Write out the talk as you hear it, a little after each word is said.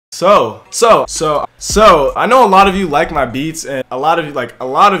So I know a lot of you like my beats, and a lot of you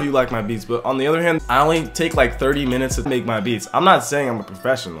like my beats, but on the other hand, I only take like 30 minutes to make my beats. I'm not saying I'm a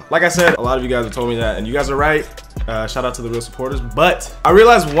professional. Like I said, a lot of you guys have told me that, and you guys are right. Shout out to the real supporters. But I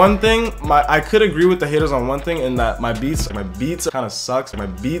realized one thing, I could agree with the haters on one thing, in that my beats kind of sucks. My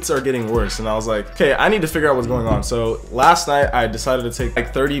beats are getting worse, and I was like, okay, I need to figure out what's going on. So last night I decided to take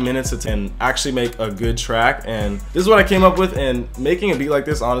like 30 minutes and actually make a good track, and this is what I came up with. And making a beat like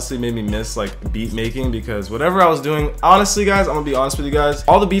this honestly made me miss like beat making, because whatever I was doing, honestly guys, I'm gonna be honest with you guys,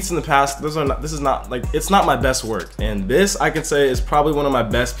 all the beats in the past, this is not like, it's not my best work, and this I can say is probably one of my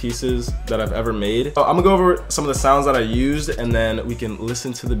best pieces that I've ever made. So I'm gonna go over some of the sounds that I used, and then we can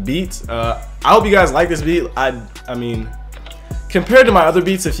listen to the beat. I hope you guys like this beat. I mean, compared to my other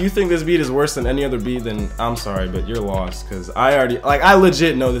beats, if you think this beat is worse than any other beat, then I'm sorry, but you're lost, because I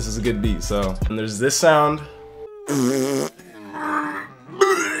legit know this is a good beat. So, and there's this sound.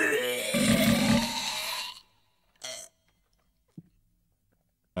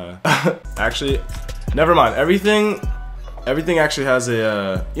 Actually, never mind. Everything actually has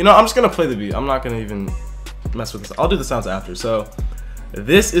a, you know, I'm just gonna play the beat. I'm not gonna even mess with this. I'll do the sounds after. So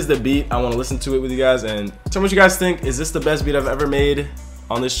this is the beat. I want to listen to it with you guys and tell me what you guys think. Is this the best beat I've ever made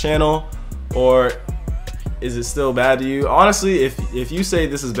on this channel, or is it still bad to you? Honestly, if you say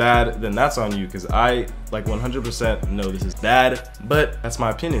this is bad, then that's on you, because I like 100% know this is bad, but that's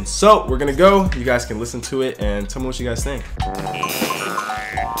my opinion. So we're gonna go. You guys can listen to it and tell me what you guys think.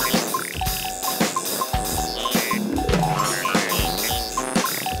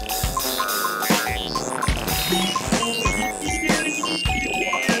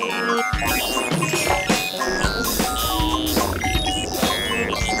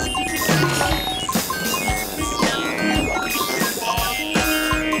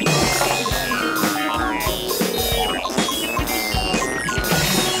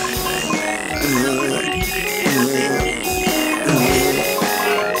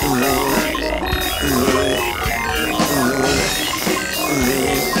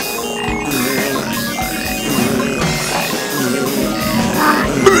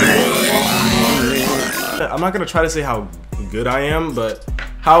 I'm not gonna try to say how good I am, but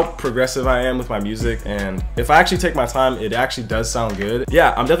how progressive I am with my music, and if I actually take my time, it actually does sound good.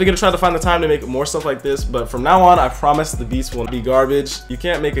 Yeah, I'm definitely gonna try to find the time to make more stuff like this, but from now on, I promise the beats will be garbage. You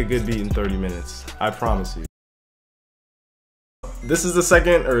can't make a good beat in 30 minutes. I promise you. This is the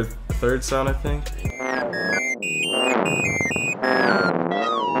second or third sound, I think.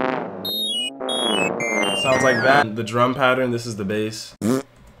 Sounds like that. The drum pattern, this is the bass.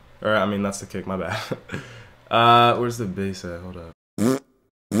 Or, I mean, that's the kick, my bad. Where's the bass at? Hold up.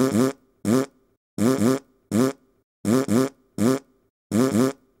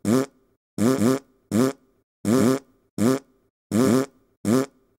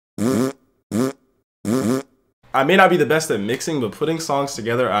 I may not be the best at mixing, but putting songs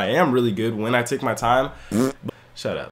together, I am really good when I take my time. Shut up.